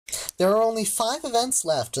There are only 5 events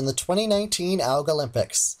left in the 2019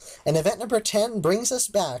 Algolympics, and event number 10 brings us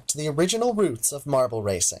back to the original roots of marble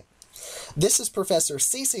racing. This is Professor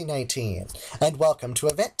CC19, and welcome to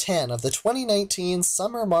event 10 of the 2019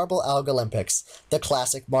 Summer Marble Algolympics, the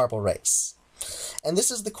Classic Marble Race. And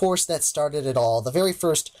this is the course that started it all, the very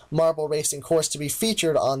first marble racing course to be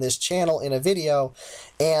featured on this channel in a video,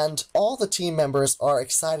 and all the team members are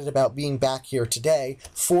excited about being back here today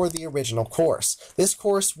for the original course. This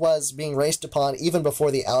course was being raced upon even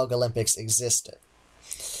before the Algolympics existed.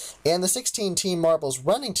 And the 16 team marbles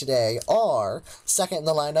running today are, second in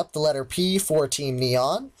the lineup, the letter P for Team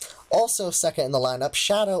Neon. Also second in the lineup,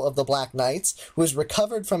 Shadow of the Black Knights, who has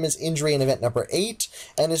recovered from his injury in event number 8,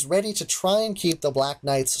 and is ready to try and keep the Black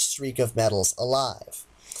Knights' streak of medals alive.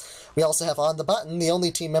 We also have on the button the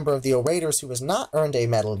only team member of the Orators who has not earned a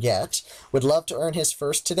medal yet, would love to earn his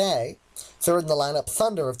first today. Third in the lineup,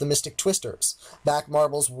 Thunder of the Mystic Twisters. Back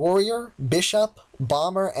marbles Warrior, Bishop,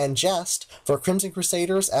 Bomber, and Jest for Crimson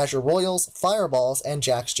Crusaders, Azure Royals, Fireballs, and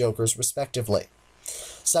Jack's Jokers, respectively.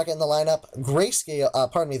 Second in the lineup,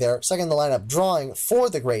 second in the lineup, Drawing for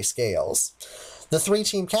the Grayscales. The 3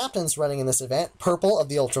 team captains running in this event, Purple of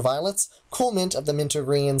the Ultraviolets, Cool Mint of the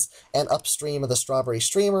Mintergreens, and Upstream of the Strawberry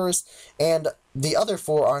Streamers, and the other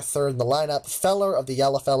 4 are third in the lineup, Feller of the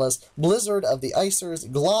Yellow Fellas, Blizzard of the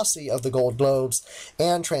Icers, Glossy of the Gold Globes,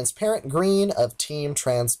 and Transparent Green of Team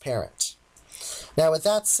Transparent. Now, with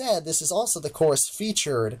that said, this is also the course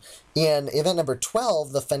featured in event number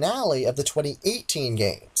 12, the finale of the 2018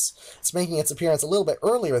 games. It's making its appearance a little bit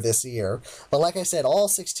earlier this year, but like I said, all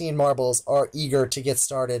 16 marbles are eager to get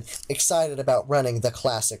started, excited about running the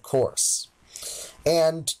classic course.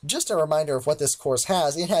 And just a reminder of what this course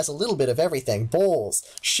has, it has a little bit of everything: bowls,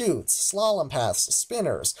 chutes, slalom paths,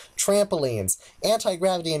 spinners, trampolines,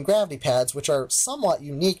 anti-gravity and gravity pads, which are somewhat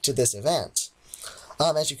unique to this event.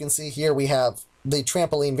 As you can see here, we have the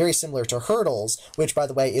trampoline very similar to hurdles, which, by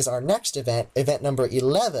the way, is our next event, event number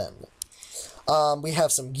 11. We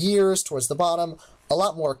have some gears towards the bottom, a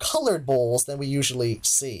lot more colored bowls than we usually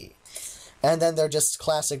see. And then they're just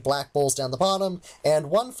classic black bowls down the bottom, and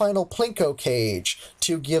one final plinko cage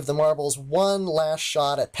to give the marbles one last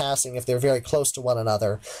shot at passing if they're very close to one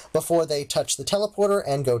another before they touch the teleporter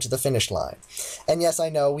and go to the finish line. And yes, I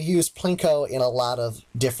know, we use plinko in a lot of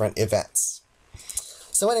different events.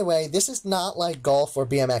 So anyway, this is not like golf or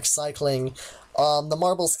BMX cycling. The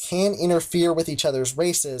marbles can interfere with each other's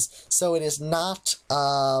races, so it is not,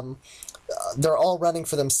 they're all running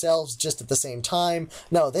for themselves just at the same time.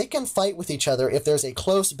 No, they can fight with each other. If there's a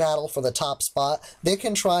close battle for the top spot, they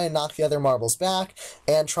can try and knock the other marbles back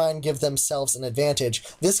and try and give themselves an advantage.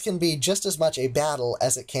 This can be just as much a battle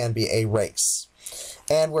as it can be a race.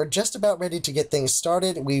 And we're just about ready to get things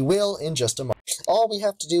started. We will in just a moment. All we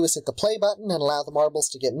have to do is hit the play button and allow the marbles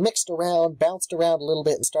to get mixed around, bounced around a little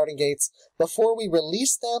bit in starting gates before we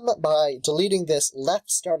release them by deleting this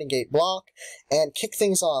left starting gate block and kick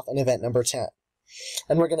things off in event number 10.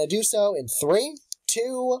 And we're going to do so in 3,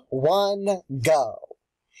 2, 1, go.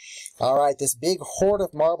 Alright, this big horde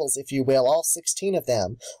of marbles, if you will, all 16 of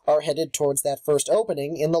them, are headed towards that first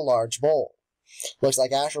opening in the large bowl. Looks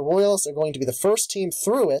like Azure Royals are going to be the first team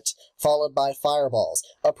through it, followed by Fireballs.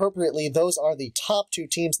 Appropriately, those are the top 2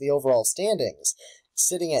 teams in the overall standings,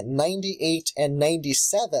 sitting at 98 and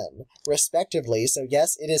 97, respectively. So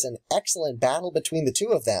yes, it is an excellent battle between the 2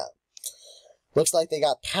 of them. Looks like they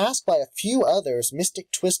got passed by a few others,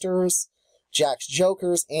 Mystic Twisters, Jack's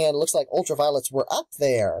Jokers, and looks like Ultraviolets were up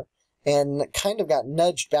there, and kind of got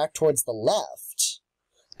nudged back towards the left,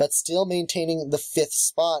 but still maintaining the 5th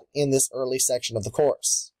spot in this early section of the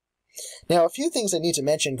course. Now, a few things I need to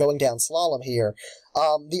mention going down slalom here.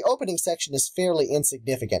 The opening section is fairly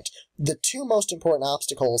insignificant. The 2 most important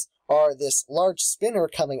obstacles are this large spinner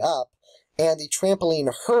coming up and the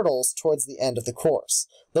trampoline hurdles towards the end of the course.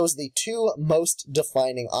 Those are the 2 most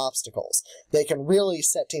defining obstacles. They can really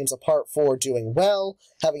set teams apart for doing well,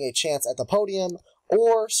 having a chance at the podium,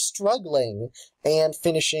 or struggling and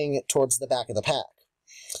finishing towards the back of the pack.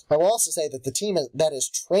 I will also say that the team that is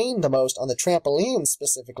trained the most on the trampoline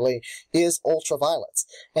specifically is Ultraviolets.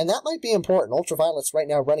 And that might be important. Ultraviolets right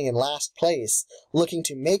now running in last place, looking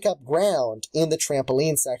to make up ground in the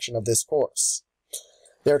trampoline section of this course.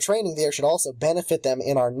 Their training there should also benefit them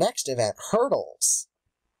in our next event, Hurdles.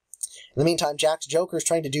 In the meantime, Jack's Jokers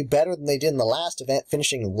trying to do better than they did in the last event,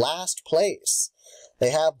 finishing last place.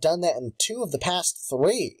 They have done that in 2 of the past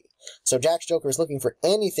 3. So Jack's Joker is looking for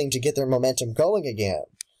anything to get their momentum going again.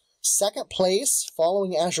 Second place,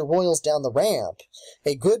 following Azure Royals down the ramp.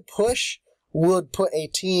 A good push would put a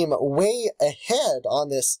team way ahead on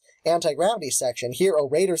this anti-gravity section. Here,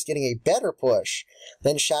 O-Raiders getting a better push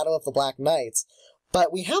than Shadow of the Black Knights,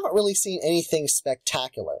 but we haven't really seen anything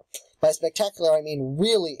spectacular. By spectacular, I mean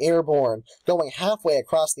really airborne, going halfway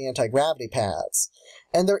across the anti-gravity paths.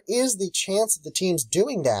 And there is the chance of the teams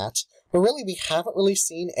doing that, but really we haven't really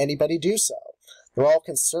seen anybody do so. They're all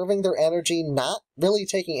conserving their energy, not really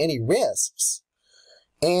taking any risks.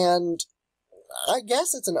 And I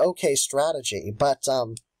guess it's an okay strategy, but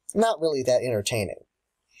not really that entertaining.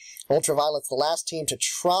 Ultraviolet's the last team to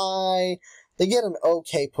try. They get an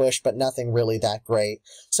okay push, but nothing really that great.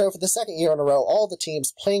 So for the second year in a row, all the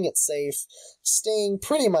teams playing it safe, staying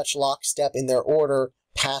pretty much lockstep in their order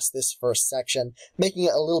past this first section, making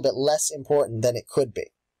it a little bit less important than it could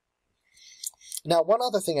be. Now, one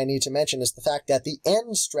other thing I need to mention is the fact that the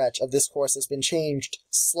end stretch of this course has been changed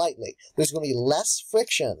slightly. There's going to be less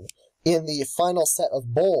friction in the final set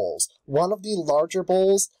of bowls, one of the larger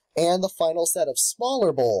bowls and the final set of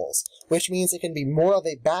smaller bowls, which means it can be more of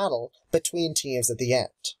a battle between teams at the end.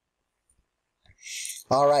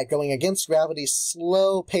 Alright, going against gravity's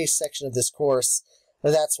slow-paced section of this course,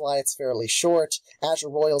 that's why it's fairly short. Azure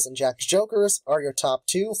Royals and Jack's Jokers are your top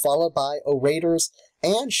two, followed by O-Raiders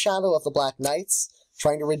and Shadow of the Black Knights,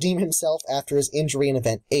 trying to redeem himself after his injury in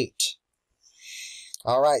Event 8.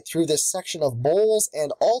 Alright, through this section of bowls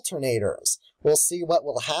and alternators, we'll see what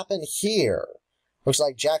will happen here. Looks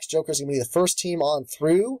like Jack's Jokers are going to be the first team on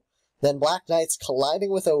through, then Black Knights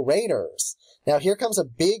colliding with O-Raiders. Now here comes a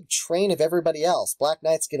big train of everybody else. Black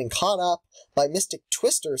Knights getting caught up by Mystic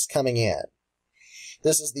Twisters coming in.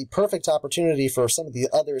 This is the perfect opportunity for some of the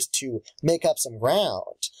others to make up some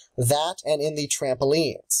ground. That and in the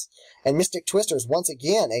trampolines. And Mystic Twisters, once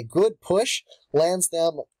again, a good push lands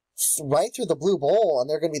them right through the blue bowl, and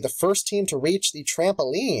they're going to be the first team to reach the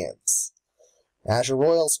trampolines. Azure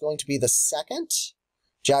Royals going to be the second.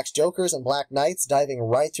 Jack's Jokers and Black Knights diving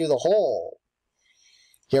right through the hole.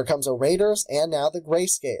 Here comes O-Raiders and now the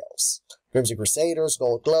Grayscales. Crimson Crusaders,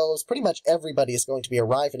 Gold Globes, pretty much everybody is going to be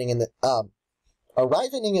arriving in the,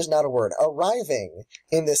 arriving is not a word, arriving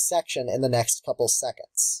in this section in the next couple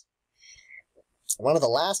seconds. One of the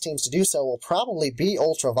last teams to do so will probably be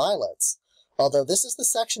Ultraviolets, although this is the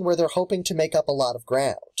section where they're hoping to make up a lot of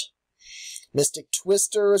ground. Mystic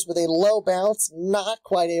Twisters with a low bounce, not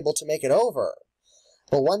quite able to make it over.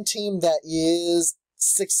 But one team that is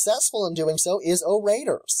successful in doing so is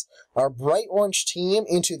O-Raiders, our bright orange team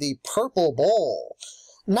into the purple bowl.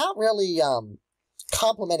 Not really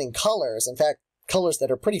complementing colors, in fact, colors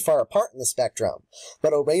that are pretty far apart in the spectrum,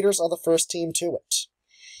 but O-Raiders are the first team to it.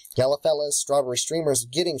 Yellowfellas, Strawberry Streamers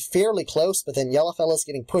getting fairly close, but then Yellowfellas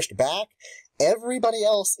getting pushed back. Everybody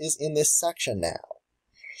else is in this section now.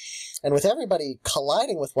 And with everybody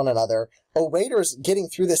colliding with one another, O-Raiders getting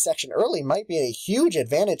through this section early might be a huge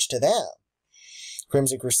advantage to them.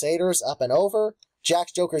 Crimson Crusaders up and over.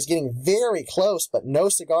 Jack's Jokers getting very close, but no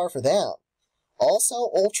cigar for them. Also,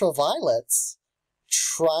 Ultraviolets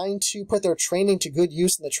trying to put their training to good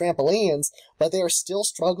use in the trampolines, but they are still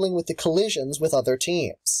struggling with the collisions with other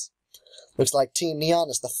teams. Looks like Team Neon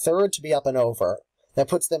is the third to be up and over. That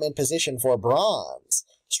puts them in position for bronze.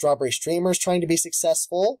 Strawberry Streamers trying to be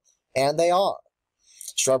successful, and they are.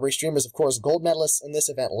 Strawberry Streamers, of course, gold medalists in this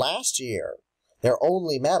event last year. Their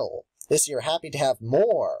only medal. This year, happy to have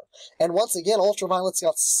more. And once again, Ultraviolets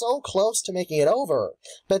got so close to making it over,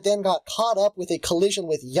 but then got caught up with a collision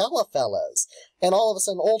with Yellowfellas. And all of a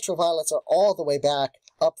sudden, Ultraviolets are all the way back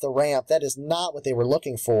up the ramp. That is not what they were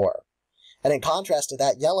looking for. And in contrast to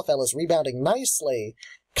that, Yellowfellas rebounding nicely.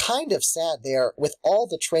 Kind of sad there, with all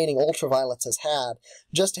the training Ultraviolets has had,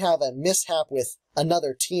 just to have a mishap with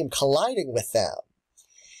another team colliding with them.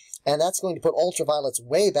 And that's going to put Ultraviolets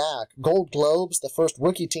way back. Gold Globes, the first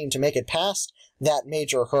rookie team to make it past that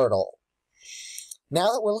major hurdle.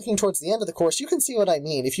 Now that we're looking towards the end of the course, you can see what I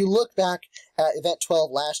mean. If you look back at Event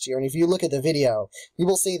 12 last year, and if you look at the video, you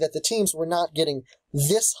will see that the teams were not getting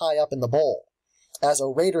this high up in the bowl, as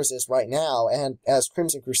O-Raiders is right now, and as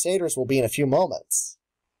Crimson Crusaders will be in a few moments.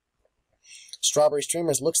 Strawberry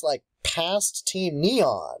Streamers looks like past Team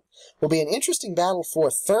Neon will be an interesting battle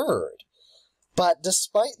for third. But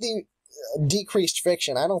despite the decreased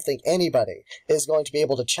friction, I don't think anybody is going to be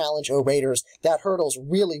able to challenge O-Raiders. That hurdles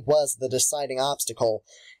really was the deciding obstacle.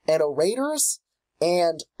 And O-Raiders,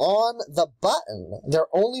 and on the button, their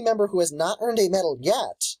only member who has not earned a medal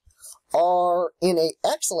yet, are in an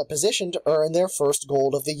excellent position to earn their first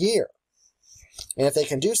gold of the year. And if they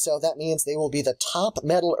can do so, that means they will be the top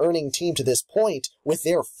medal earning team to this point with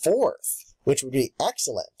their fourth, which would be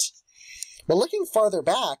excellent. But looking farther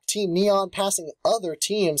back, Team Neon passing other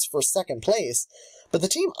teams for second place. But the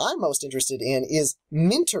team I'm most interested in is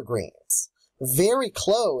Mintergreens. Very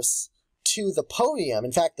close to the podium.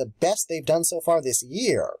 In fact, the best they've done so far this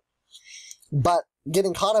year. But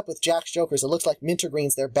getting caught up with Jack's Jokers, it looks like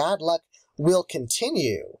Mintergreens, their bad luck will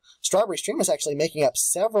continue. Strawberry Streamers actually making up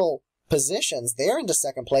several positions. They're into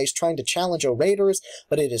second place, trying to challenge O-Raiders,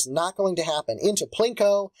 but it is not going to happen. Into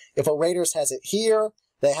Plinko. If O-Raiders has it here,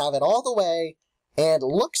 they have it all the way, and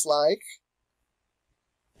looks like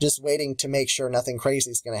just waiting to make sure nothing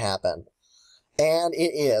crazy is going to happen. And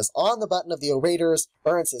it is. On the button of the O-Raiders,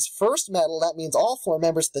 earns his first medal. That means all 4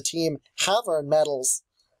 members of the team have earned medals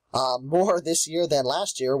more this year than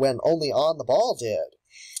last year when only On the Ball did.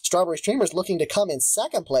 Strawberry Streamers looking to come in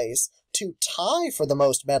second place to tie for the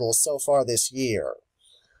most medals so far this year,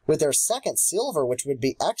 with their second silver, which would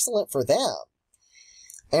be excellent for them.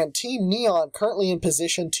 And Team Neon currently in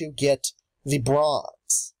position to get the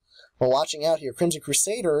bronze. We're watching out here. Crimson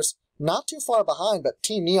Crusaders not too far behind, but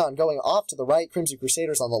Team Neon going off to the right, Crimson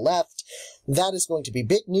Crusaders on the left. That is going to be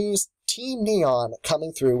big news. Team Neon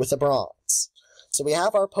coming through with the bronze. So we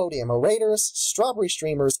have our podium. O-Raiders, Strawberry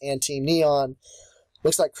Streamers, and Team Neon.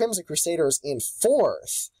 Looks like Crimson Crusaders in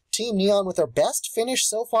 4th. Team Neon with their best finish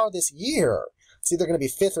so far this year. It's either going to be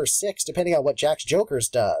 5th or 6th, depending on what Jack's Jokers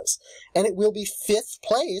does. And it will be 5th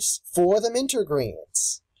place for the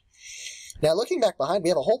Mintergreens. Now, looking back behind, we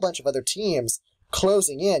have a whole bunch of other teams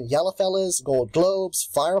closing in. Yellowfellas, Gold Globes,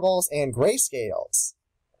 Fireballs, and Grayscales.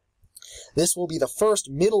 This will be the first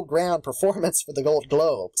middle ground performance for the Gold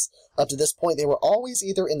Globes. Up to this point, they were always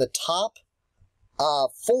either in the top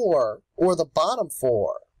 4 or the bottom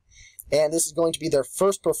 4. And this is going to be their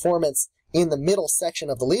first performance in the middle section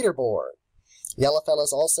of the leaderboard.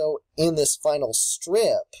 Yellowfellas also in this final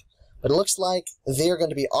strip. But it looks like they're going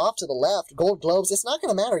to be off to the left. Gold Globes, it's not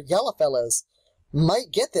going to matter. Yellowfellas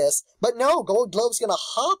might get this. But no, Gold Globe's going to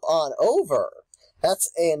hop on over. That's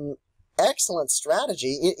an excellent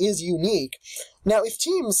strategy. It is unique. Now, if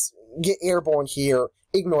teams get airborne here,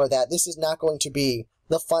 ignore that. This is not going to be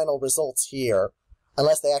the final results here,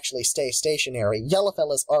 unless they actually stay stationary.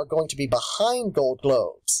 Yellowfellas are going to be behind Gold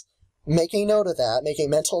Globes. Make a note of that. Make a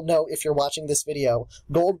mental note if you're watching this video.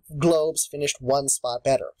 Gold Globes finished 1 spot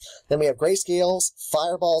better. Then we have Grayscales,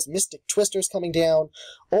 Fireballs, Mystic Twisters coming down,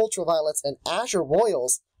 Ultraviolets, and Azure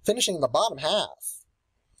Royals finishing in the bottom half.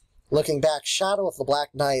 Looking back, Shadow of the Black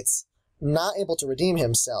Knights not able to redeem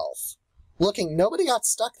himself. Looking, nobody got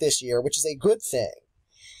stuck this year, which is a good thing.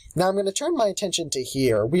 Now I'm going to turn my attention to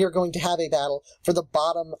here. We are going to have a battle for the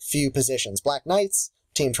bottom few positions. Black Knights,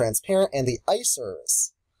 Team Transparent, and the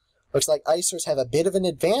Icers. Looks like Icers have a bit of an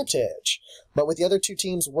advantage, but with the other 2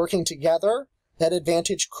 teams working together, that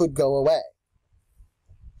advantage could go away.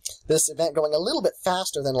 This event going a little bit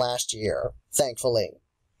faster than last year, thankfully.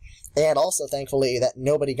 And also thankfully that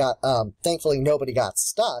nobody got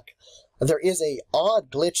stuck. There is a odd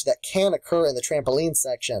glitch that can occur in the trampoline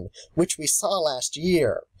section, which we saw last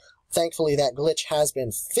year. Thankfully, that glitch has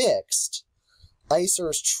been fixed.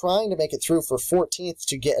 Icers trying to make it through for 14th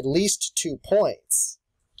to get at least 2 points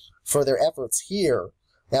for their efforts here.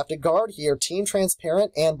 They have to guard here. Team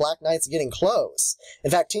Transparent and Black Knights getting close.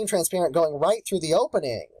 In fact, Team Transparent going right through the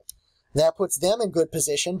opening. That puts them in good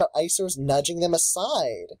position, but Icers nudging them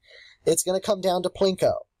aside. It's going to come down to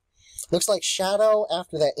Plinko. Looks like Shadow,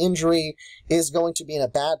 after that injury, is going to be in a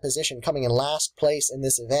bad position, coming in last place in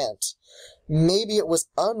this event. Maybe it was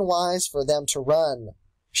unwise for them to run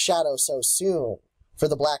Shadow so soon for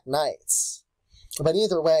the Black Knights. But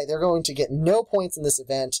either way, they're going to get no points in this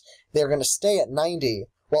event. They're going to stay at 90,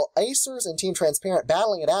 while Icers and Team Transparent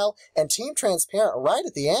battling it out, and Team Transparent right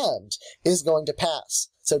at the end is going to pass.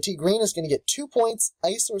 So T-Green is going to get 2 points,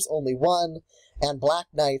 Icers only 1, and Black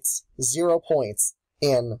Knights 0 points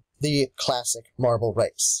in the Classic Marble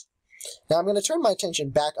Race. Now I'm going to turn my attention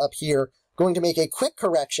back up here, going to make a quick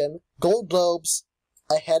correction. Gold Globes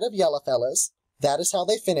ahead of Yellowfellas. That is how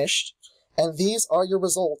they finished. And these are your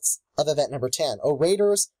results of event number 10.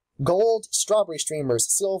 O-Raiders, Gold, Strawberry Streamers,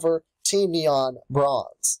 Silver, Team Neon,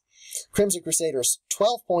 Bronze. Crimson Crusaders,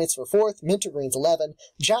 12 points for 4th, Mintergreens 11,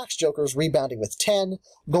 Jack's Jokers rebounding with 10,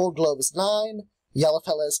 Gold Globes 9,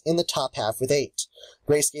 Yellowfellas in the top half with 8,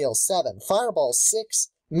 Grayscale 7, Fireballs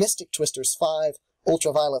 6, Mystic Twisters 5,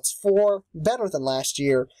 Ultraviolets 4, better than last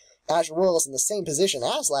year, Azure Royals in the same position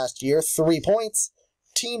as last year, 3 points,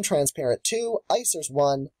 Team Transparent 2, Icers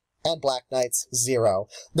 1, and Black Knights 0.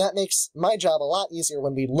 That makes my job a lot easier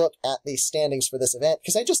when we look at the standings for this event,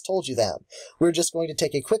 because I just told you them. We're just going to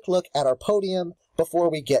take a quick look at our podium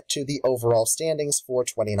before we get to the overall standings for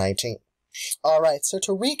 2019. Alright, so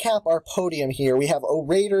to recap our podium here, we have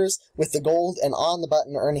O-Raiders with the gold and on the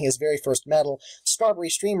button earning his very first medal. Strawberry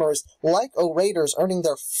Streamers, like O-Raiders, earning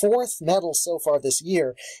their 4th medal so far this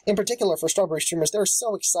year. In particular, for Strawberry Streamers, they're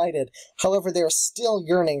so excited. However, they're still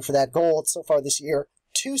yearning for that gold so far this year.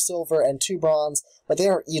 2 silver and 2 bronze, but they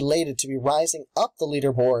are elated to be rising up the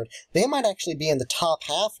leaderboard. They might actually be in the top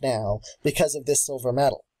half now because of this silver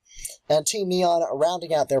medal. And Team Neon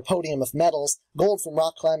rounding out their podium of medals, gold from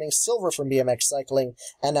rock climbing, silver from BMX cycling,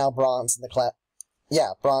 and now bronze in the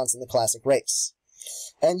bronze in the classic race.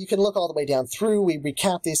 And you can look all the way down through. We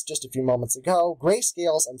recapped these just a few moments ago.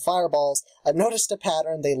 Grayscales and Fireballs. I've noticed a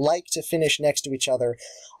pattern. They like to finish next to each other.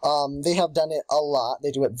 They have done it a lot.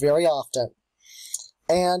 They do it very often.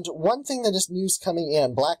 And one thing that is news coming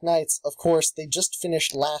in, Black Knights, of course, they just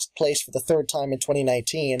finished last place for the 3rd time in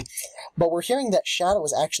 2019, but we're hearing that Shadow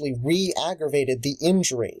has actually re-aggravated the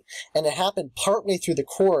injury, and it happened partway through the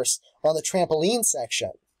course on the trampoline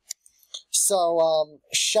section. So,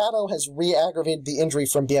 Shadow has re-aggravated the injury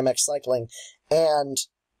from BMX cycling, and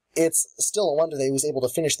it's still a wonder that he was able to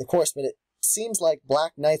finish the course, but it seems like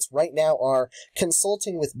Black Knights right now are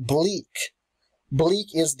consulting with Bleak. Bleak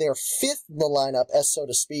is their 5th in the lineup, as so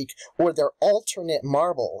to speak, or their alternate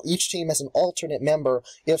marble. Each team has an alternate member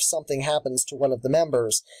if something happens to one of the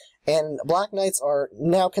members. And Black Knights are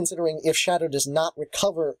now considering if Shadow does not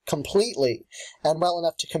recover completely and well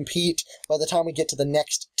enough to compete by the time we get to the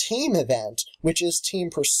next team event, which is Team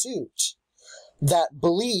Pursuit, that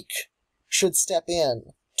Bleak should step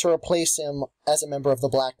in to replace him as a member of the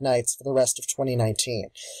Black Knights for the rest of 2019.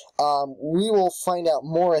 We will find out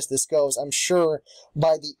more as this goes. I'm sure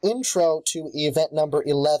by the intro to event number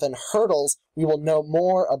 11, Hurdles, we will know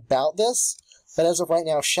more about this. But as of right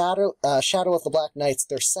now, Shadow of the Black Knights,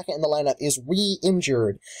 their 2nd in the lineup, is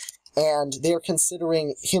re-injured, and they're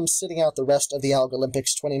considering him sitting out the rest of the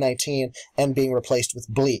Algolympics 2019 and being replaced with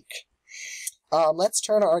Bleak. Let's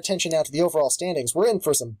turn our attention now to the overall standings. We're in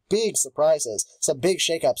for some big surprises, some big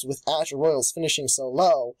shakeups with Azure Royals finishing so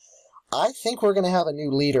low. I think we're going to have a new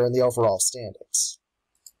leader in the overall standings.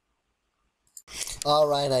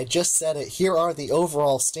 Alright, I just said it. Here are the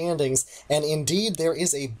overall standings, and indeed there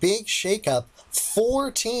is a big shakeup. 4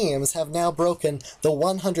 teams have now broken the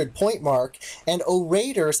 100-point mark, and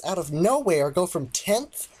O-Raiders out of nowhere go from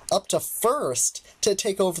 10th up to 1st to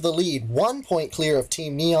take over the lead, 1 point clear of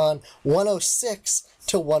Team Neon, 106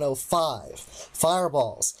 to 105.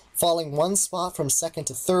 Fireballs falling 1 spot from 2nd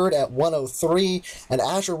to 3rd at 103, and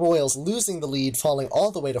Azure Royals losing the lead, falling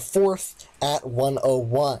all the way to 4th at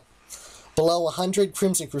 101. Below 100,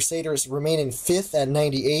 Crimson Crusaders remaining 5th at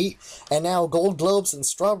 98, and now Gold Globes and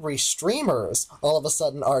Strawberry Streamers all of a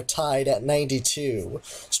sudden are tied at 92.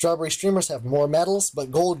 Strawberry Streamers have more medals,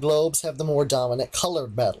 but Gold Globes have the more dominant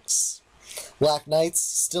colored medals. Black Knights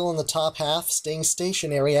still in the top half, staying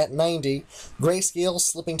stationary at 90. Grayscale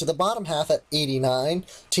slipping to the bottom half at 89.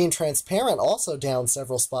 Team Transparent also down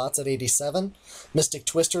several spots at 87. Mystic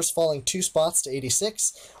Twisters falling 2 spots to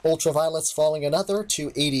 86. Ultraviolets falling another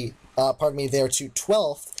to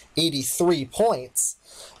 12th, 83 points.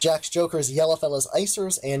 Jack's Jokers, Yellowfellas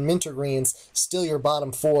Icers, and Minter Greens still your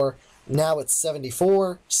bottom 4. Now it's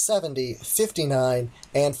 74, 70, 59,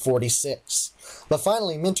 and 46. But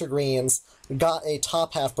finally, Minter Greens got a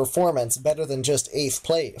top half performance, better than just 8th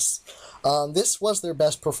place. This was their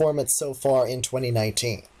best performance so far in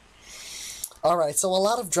 2019. Alright, so a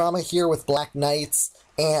lot of drama here with Black Knights,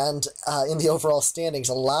 and in the overall standings,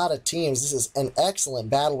 a lot of teams. This is an excellent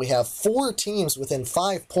battle. We have 4 teams within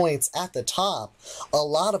 5 points at the top, a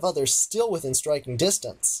lot of others still within striking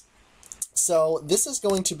distance. So this is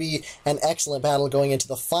going to be an excellent battle going into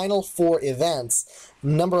the final 4 events.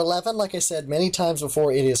 Number 11, like I said many times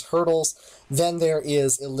before, it is Hurdles. Then there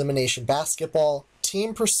is Elimination Basketball,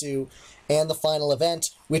 Team Pursuit, and the final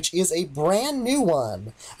event, which is a brand new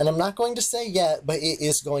one. And I'm not going to say yet, but it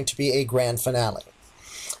is going to be a grand finale.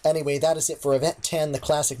 Anyway, that is it for Event 10, the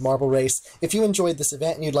Classic Marble Race. If you enjoyed this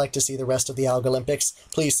event and you'd like to see the rest of the Algolympics,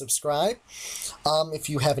 please subscribe. If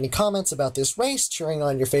you have any comments about this race, cheering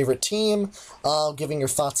on your favorite team, giving your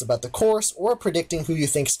thoughts about the course, or predicting who you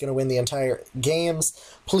think is going to win the entire games,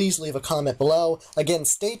 please leave a comment below. Again,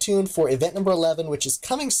 stay tuned for event number 11, which is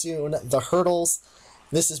coming soon, the Hurdles.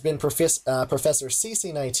 This has been Professor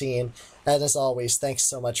CC19, and as always, thanks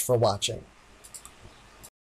so much for watching.